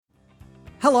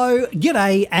Hello,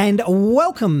 g'day, and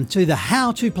welcome to the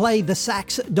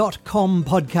howtoplaythesax.com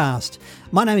podcast.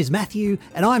 My name is Matthew,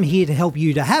 and I'm here to help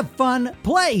you to have fun,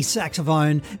 play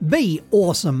saxophone, be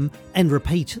awesome, and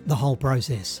repeat the whole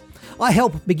process. I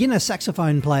help beginner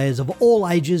saxophone players of all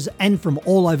ages and from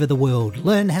all over the world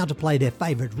learn how to play their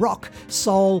favourite rock,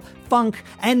 soul, funk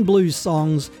and blues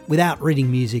songs without reading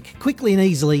music, quickly and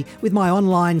easily with my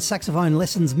online saxophone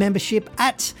lessons membership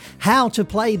at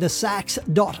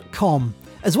howtoplaythesax.com,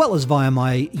 as well as via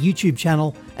my YouTube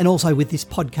channel and also with this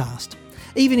podcast.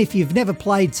 Even if you've never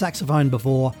played saxophone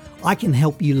before, I can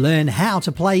help you learn how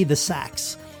to play the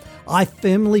sax. I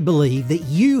firmly believe that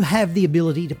you have the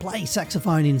ability to play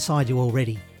saxophone inside you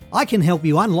already. I can help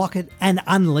you unlock it and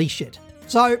unleash it.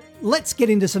 So let's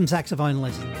get into some saxophone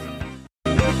lessons.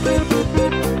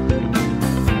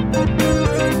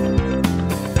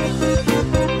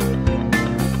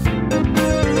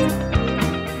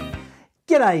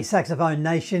 G'day Saxophone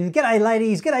Nation, g'day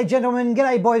ladies, g'day gentlemen,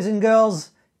 g'day boys and girls,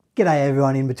 g'day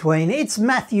everyone in between. It's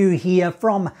Matthew here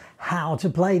from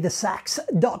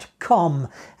howtoplaythesax.com,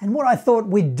 and what I thought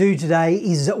we'd do today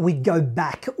is that we'd go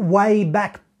back, way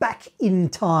back in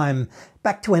time,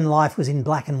 back to when life was in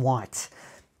black and white.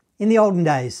 In the olden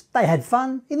days, they had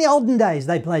fun. In the olden days,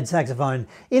 they played saxophone.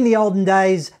 In the olden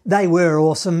days, they were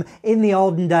awesome. In the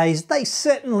olden days, they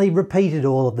certainly repeated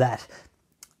all of that.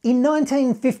 In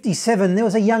 1957, there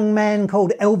was a young man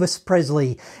called Elvis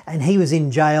Presley, and he was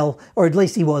in jail, or at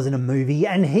least he was in a movie,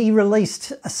 and he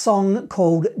released a song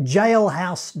called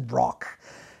Jailhouse Rock.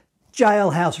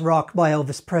 Jailhouse Rock by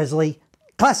Elvis Presley.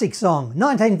 Classic song,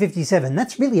 1957.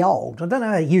 That's really old. I don't know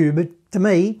about you, but to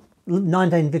me,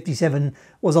 1957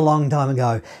 was a long time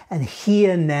ago. And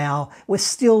here now, we're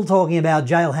still talking about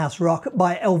Jailhouse Rock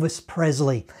by Elvis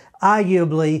Presley,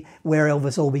 arguably where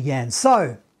Elvis all began.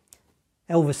 So,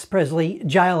 Elvis Presley,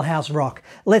 Jailhouse Rock.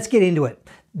 Let's get into it.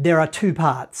 There are two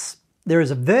parts. There is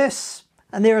a verse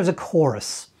and there is a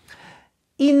chorus.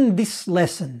 In this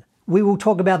lesson, we will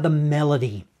talk about the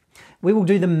melody. We will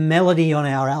do the melody on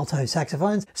our alto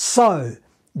saxophones. So,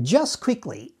 just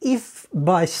quickly, if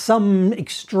by some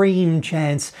extreme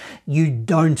chance you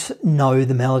don't know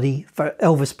the melody for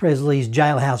Elvis Presley's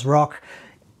Jailhouse Rock,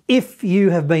 if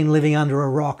you have been living under a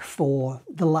rock for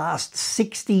the last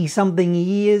 60-something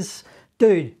years,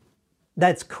 dude,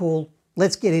 that's cool.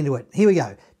 Let's get into it. Here we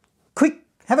go.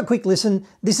 Have a quick listen.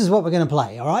 This is what we're going to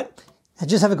play, all right?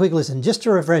 Just have a quick listen, just to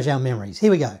refresh our memories.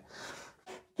 Here we go.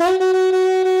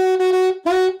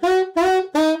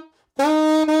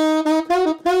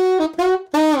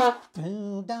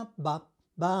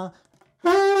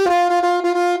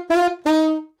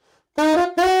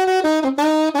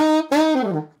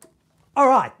 All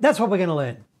right, that's what we're going to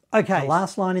learn. Okay,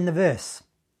 last line in the verse.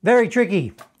 Very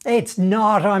tricky. It's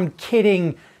not, I'm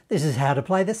kidding. This is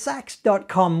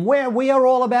howtoplaythesax.com, where we are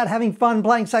all about having fun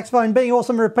playing saxophone, being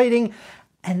awesome, repeating,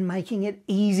 and making it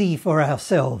easy for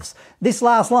ourselves. This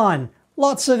last line,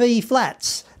 lots of E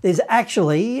flats. There's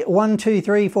actually 1, 2,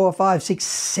 3, 4, 5, 6,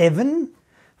 7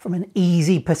 from an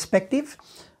easy perspective.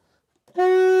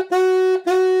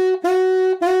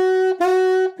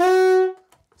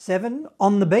 7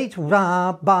 on the beat.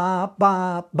 Ba, ba,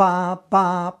 ba, ba,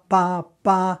 ba, ba,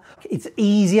 ba. It's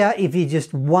easier if you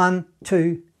just 1,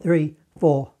 2, 3,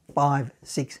 4, 5,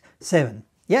 6, 7.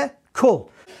 Yeah? Cool.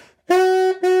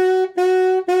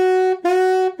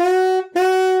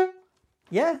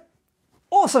 Yeah?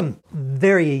 Awesome.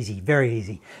 Very easy, very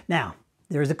easy. Now,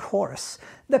 there is a chorus.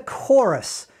 The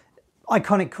chorus,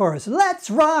 iconic chorus.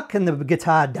 Let's rock, and the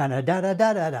guitar da da da da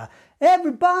da da.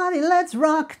 Everybody, let's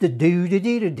rock,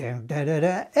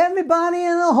 da-do-da-dee-da-da-da-da. Everybody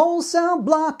in the whole cell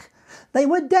block, they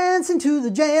were dancing to the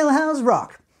Jailhouse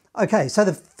Rock. Okay, so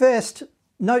the first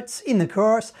notes in the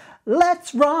chorus,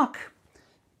 let's rock.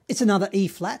 It's another E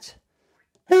flat,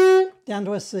 down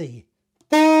to a C.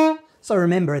 So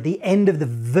remember, at the end of the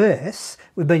verse,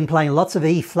 we've been playing lots of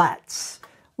E flats.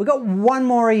 We've got one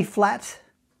more E flat,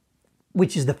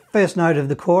 which is the first note of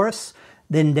the chorus,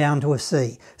 then down to a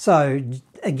C. So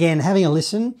again, having a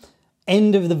listen,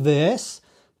 end of the verse,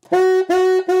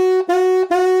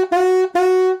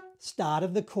 start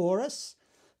of the chorus.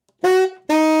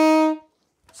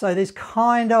 So there's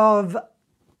kind of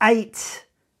eight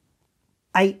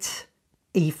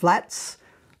E flats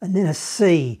and then a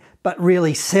C, but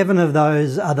really 7 of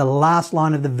those are the last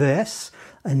line of the verse,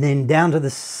 and then down to the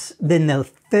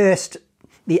 8th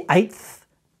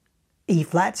E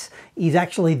flats is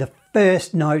actually the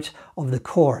first note of the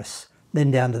chorus,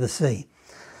 then down to the C.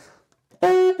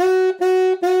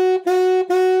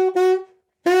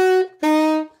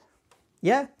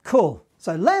 Yeah, cool.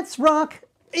 So let's rock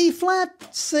E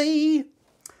flat, C.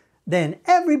 Then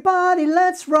everybody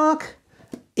let's rock.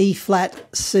 E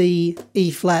flat, C,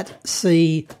 E flat,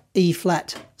 C, E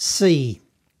flat, C.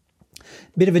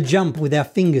 Bit of a jump with our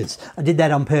fingers. I did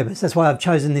that on purpose. That's why I've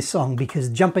chosen this song, because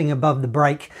jumping above the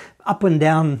break, up and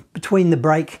down between the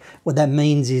break, what that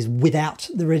means is without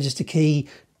the register key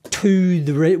to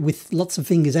the with lots of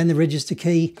fingers and the register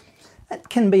key. That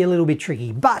can be a little bit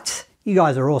tricky, but you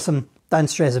guys are awesome. Don't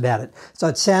stress about it. So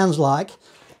it sounds like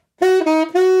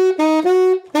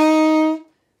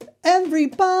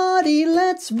everybody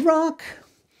let's rock.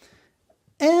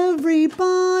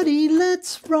 Everybody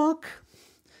let's rock.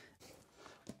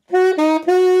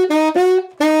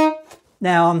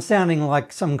 Now I'm sounding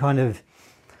like some kind of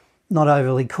not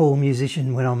overly cool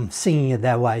musician when I'm singing it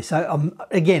that way. So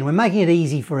again, we're making it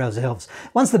easy for ourselves.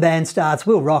 Once the band starts,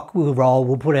 we'll rock, we'll roll,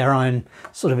 we'll put our own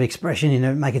sort of expression in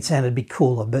it, make it sound a bit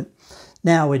cooler. But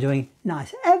now we're doing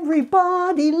nice.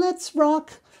 Everybody, let's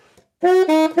rock.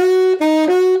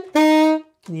 Can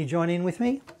you join in with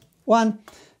me? 1,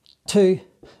 2,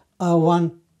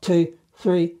 1, 2,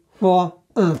 3, 4.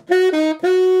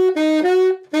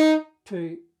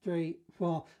 2, 3,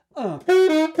 4.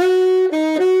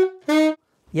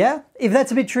 Yeah, if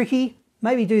that's a bit tricky,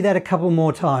 maybe do that a couple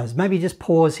more times. Maybe just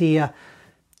pause here,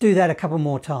 do that a couple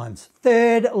more times.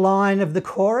 Third line of the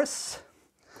chorus.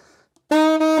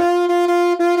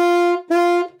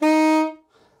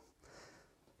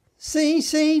 C,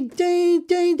 C, D,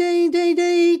 D, D, D,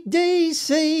 D, D,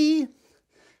 C.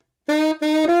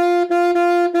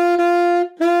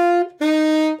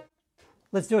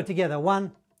 Let's do it together.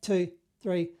 1, 2,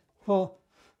 3, 4.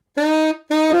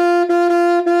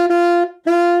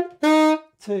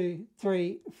 2,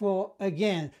 3, 4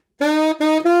 again.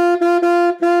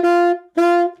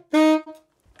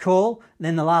 Cool. And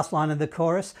then the last line of the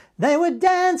chorus. They were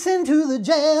dancing to the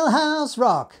jailhouse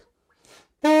rock.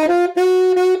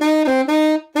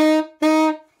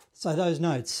 So those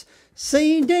notes.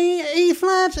 C, D, E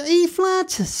flat,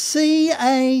 C,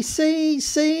 A, C,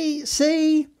 C,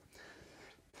 C.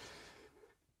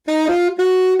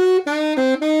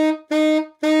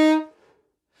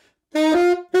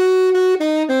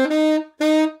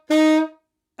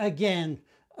 Again,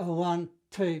 1,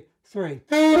 2, 3.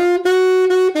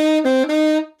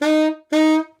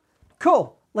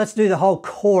 Cool. Let's do the whole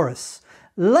chorus.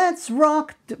 Let's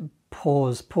rock.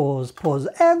 Pause, pause, pause.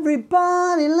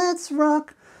 Everybody, let's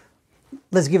rock.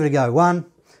 Let's give it a go. 1,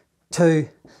 2,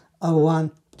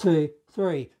 1, 2,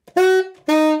 3.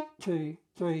 2,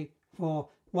 3, 4,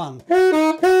 1. Da,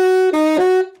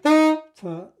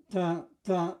 da,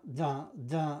 da, da,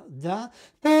 da.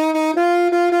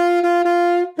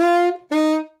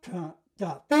 Da,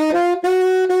 da.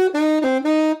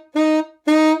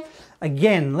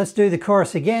 Again, let's do the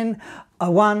chorus again.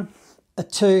 1,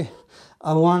 2,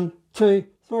 1, 2,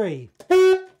 3.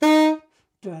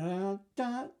 Da, da,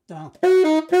 da, da.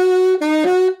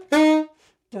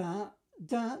 Da,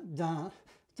 da, da,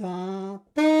 da.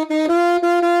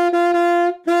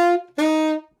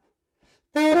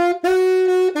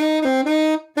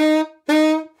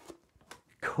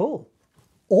 Cool.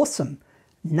 Awesome.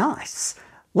 Nice.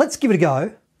 Let's give it a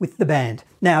go with the band.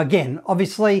 Now again,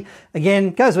 obviously,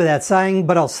 goes without saying,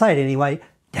 but I'll say it anyway.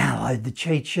 Download the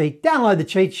cheat sheet. Download the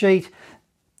cheat sheet.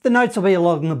 The notes will be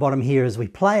along the bottom here as we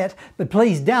play it, but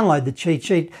please download the cheat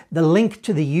sheet. The link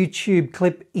to the YouTube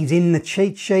clip is in the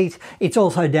cheat sheet. It's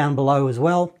also down below as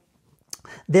well.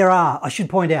 I should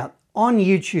point out, on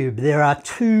YouTube, there are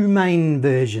 2 main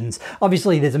versions.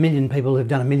 Obviously, there's a million people who've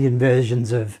done a million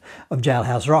versions of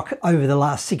Jailhouse Rock over the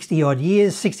last 60 odd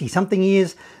years, 60 something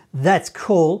years. That's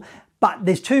cool. But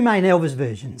there's 2 main Elvis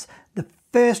versions. The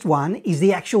first one is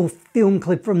the actual film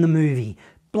clip from the movie.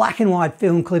 Black and white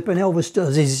film clip, and Elvis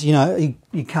does is, you know,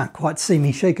 you can't quite see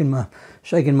me shaking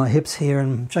my hips here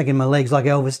and shaking my legs like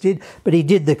Elvis did, but he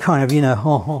did the kind of, you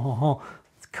know,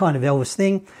 kind of Elvis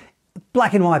thing.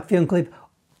 Black and white film clip.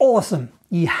 Awesome.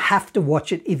 You have to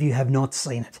watch it if you have not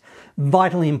seen it.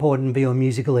 Vitally important for your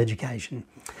musical education.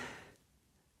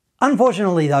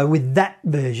 Unfortunately though, with that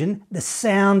version, the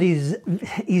sound is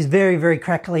very, very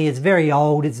crackly. It's very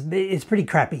old. It's pretty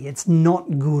crappy. It's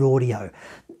not good audio.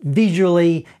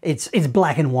 Visually, it's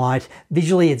black and white.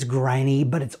 Visually, it's grainy,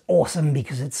 but it's awesome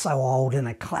because it's so old and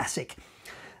a classic.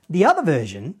 The other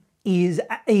version is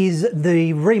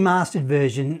the remastered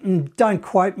version. Don't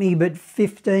quote me, but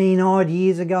 15 odd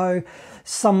years ago,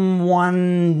 some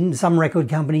record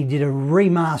company did a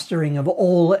remastering of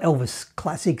all Elvis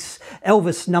classics,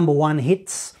 Elvis #1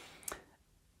 hits.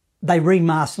 They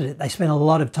remastered it. They spent a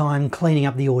lot of time cleaning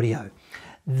up the audio.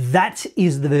 That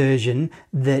is the version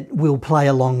that we'll play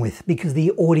along with because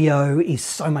the audio is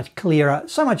so much clearer,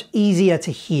 so much easier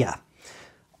to hear.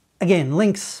 Again,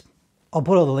 links, I'll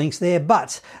put all the links there,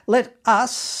 but let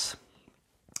us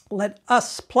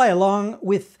play along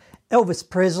with Elvis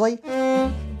Presley.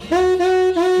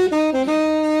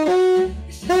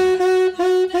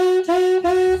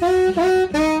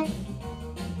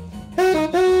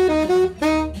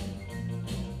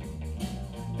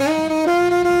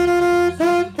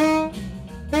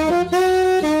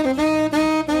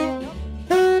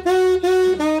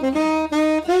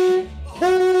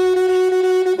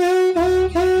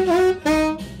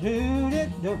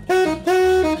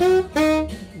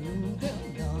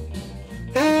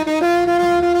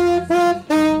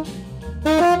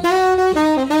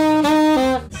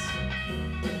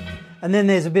 And then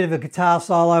there's a bit of a guitar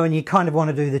solo, and you kind of want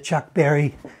to do the Chuck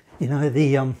Berry, you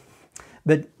know,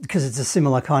 but because it's a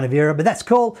similar kind of era. But that's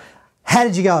cool. How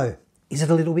did you go? Is it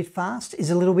a little bit fast? Is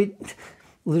it a little bit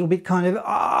kind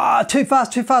of too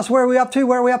fast? Where are we up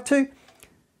to?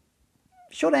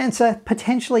 Short answer: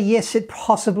 potentially yes. It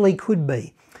possibly could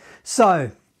be.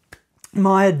 So,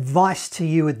 my advice to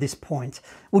you at this point,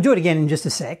 we'll do it again in just a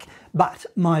sec. But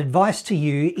my advice to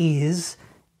you is,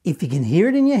 if you can hear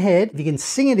it in your head, if you can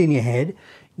sing it in your head,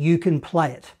 you can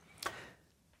play it.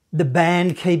 The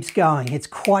band keeps going. It's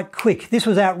quite quick. This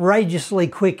was outrageously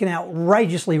quick and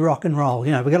outrageously rock and roll.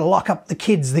 You know, we've got to lock up the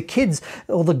kids. The kids,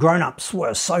 all the grown-ups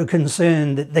were so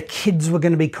concerned that the kids were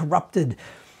going to be corrupted.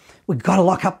 We've got to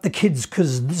lock up the kids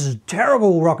because this is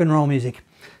terrible rock and roll music.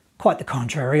 Quite the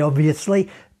contrary,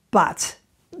 obviously. But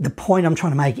the point I'm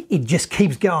trying to make, it just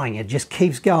keeps going. It just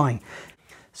keeps going.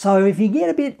 So if you get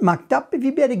a bit mucked up, if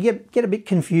you better get a bit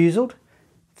confused,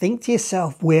 think to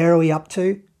yourself, where are we up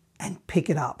to? And pick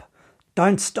it up.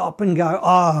 Don't stop and go,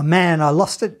 oh man, I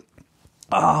lost it.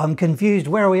 Oh, I'm confused.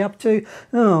 Where are we up to?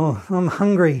 Oh, I'm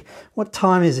hungry. What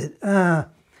time is it?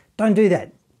 Don't do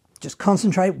that. Just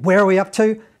concentrate. Where are we up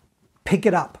to? Pick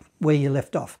it up where you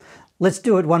left off. Let's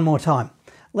do it one more time.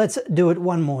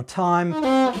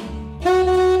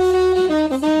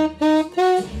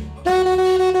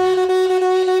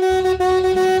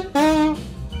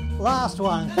 Last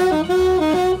one.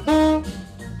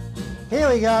 Here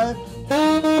we go.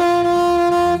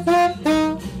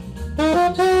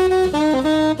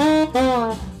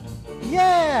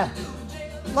 Yeah!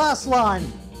 Last line.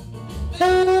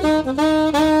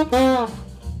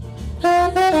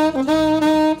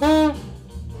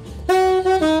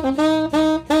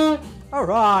 All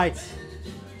right.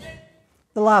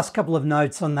 The last couple of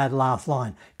notes on that last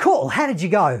line. Cool. How did you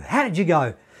go?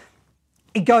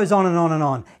 It goes on and on and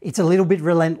on. It's a little bit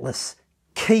relentless.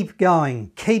 Keep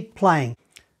going. Keep playing.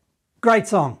 Great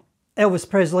song. Elvis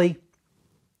Presley,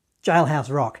 Jailhouse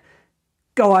Rock.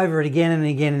 Go over it again and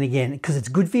again and again because it's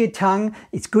good for your tongue,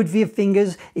 it's good for your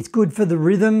fingers, it's good for the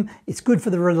rhythm, it's good for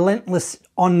the relentless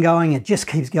ongoing. It just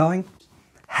keeps going.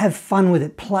 Have fun with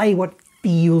it. Play what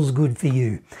feels good for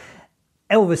you.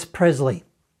 Elvis Presley,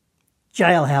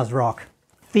 Jailhouse Rock.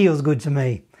 Feels good to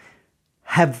me.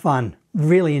 Have fun.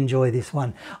 Really enjoy this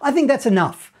one. I think that's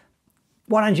enough.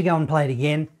 Why don't you go and play it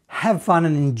again? Have fun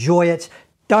and enjoy it.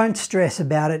 Don't stress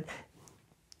about it.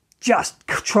 Just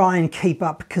try and keep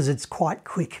up because it's quite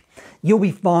quick. You'll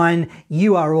be fine.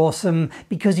 You are awesome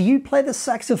because you play the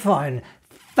saxophone.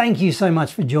 Thank you so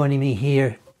much for joining me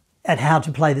here at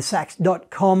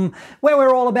howtoplaythesax.com, where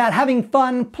we're all about having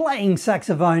fun, playing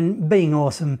saxophone, being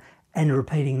awesome, and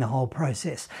repeating the whole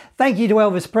process. Thank you to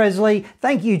Elvis Presley.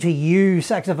 Thank you to you,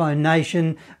 Saxophone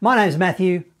Nation. My name's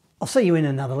Matthew. I'll see you in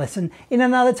another lesson, in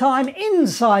another time,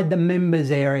 inside the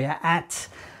members area at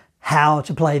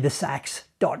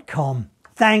howtoplaythesax.com.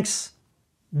 Thanks.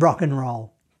 Rock and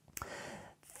roll.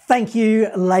 Thank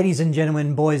you, ladies and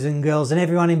gentlemen, boys and girls, and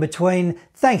everyone in between.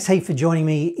 Thanks heap for joining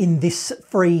me in this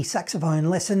free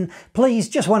saxophone lesson. Please,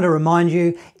 just want to remind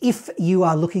you, if you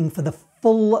are looking for the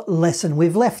full lesson,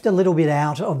 we've left a little bit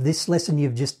out of this lesson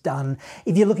you've just done.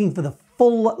 If you're looking for the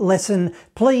full lesson,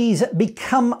 please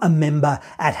become a member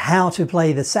at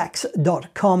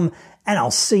howtoplaythesax.com, and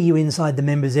I'll see you inside the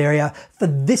members area for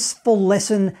this full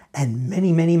lesson and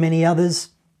many, many, many others.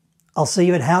 I'll see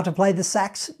you at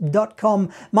howtoplaythesax.com.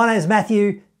 My name is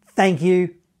Matthew. Thank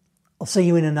you. I'll see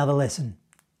you in another lesson.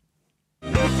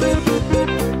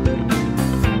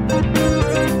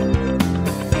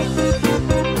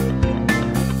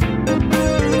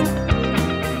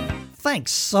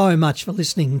 Thanks so much for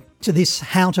listening to this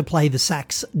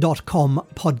howtoplaythesax.com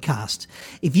podcast.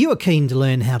 If you are keen to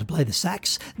learn how to play the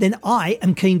sax, then I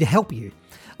am keen to help you.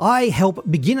 I help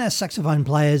beginner saxophone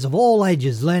players of all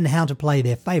ages learn how to play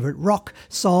their favourite rock,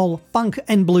 soul, funk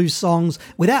and blues songs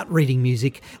without reading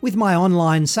music with my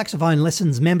online saxophone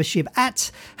lessons membership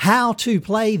at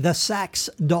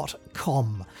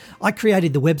howtoplaythesax.com. I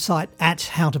created the website at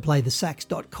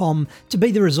howtoplaythesax.com to be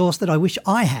the resource that I wish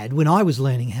I had when I was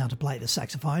learning how to play the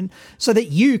saxophone, so that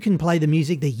you can play the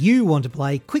music that you want to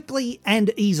play quickly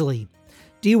and easily.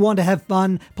 Do you want to have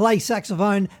fun, play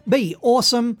saxophone, be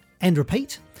awesome, and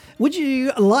repeat? Would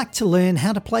you like to learn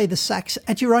how to play the sax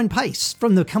at your own pace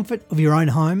from the comfort of your own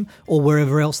home or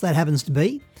wherever else that happens to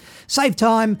be? Save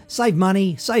time, save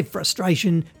money, save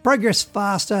frustration, progress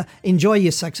faster, enjoy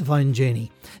your saxophone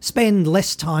journey. Spend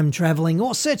less time travelling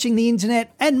or searching the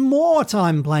internet and more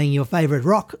time playing your favourite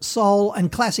rock, soul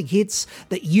and classic hits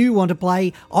that you want to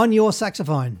play on your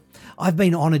saxophone. I've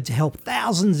been honoured to help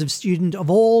thousands of students of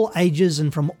all ages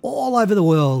and from all over the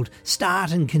world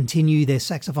start and continue their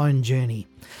saxophone journey.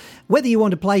 Whether you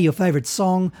want to play your favourite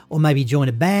song or maybe join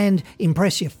a band,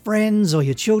 impress your friends or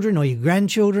your children or your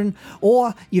grandchildren,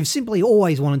 or you've simply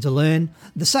always wanted to learn,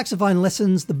 the saxophone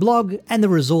lessons, the blog and the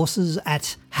resources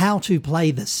at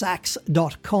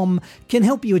howtoplaythesax.com can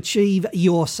help you achieve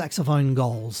your saxophone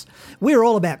goals. We're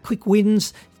all about quick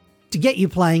wins to get you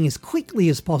playing as quickly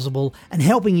as possible and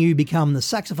helping you become the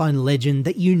saxophone legend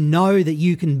that you know that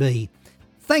you can be.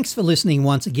 Thanks for listening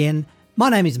once again. My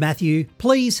name is Matthew.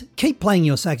 Please keep playing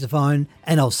your saxophone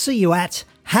and I'll see you at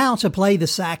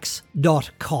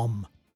howtoplaythesax.com.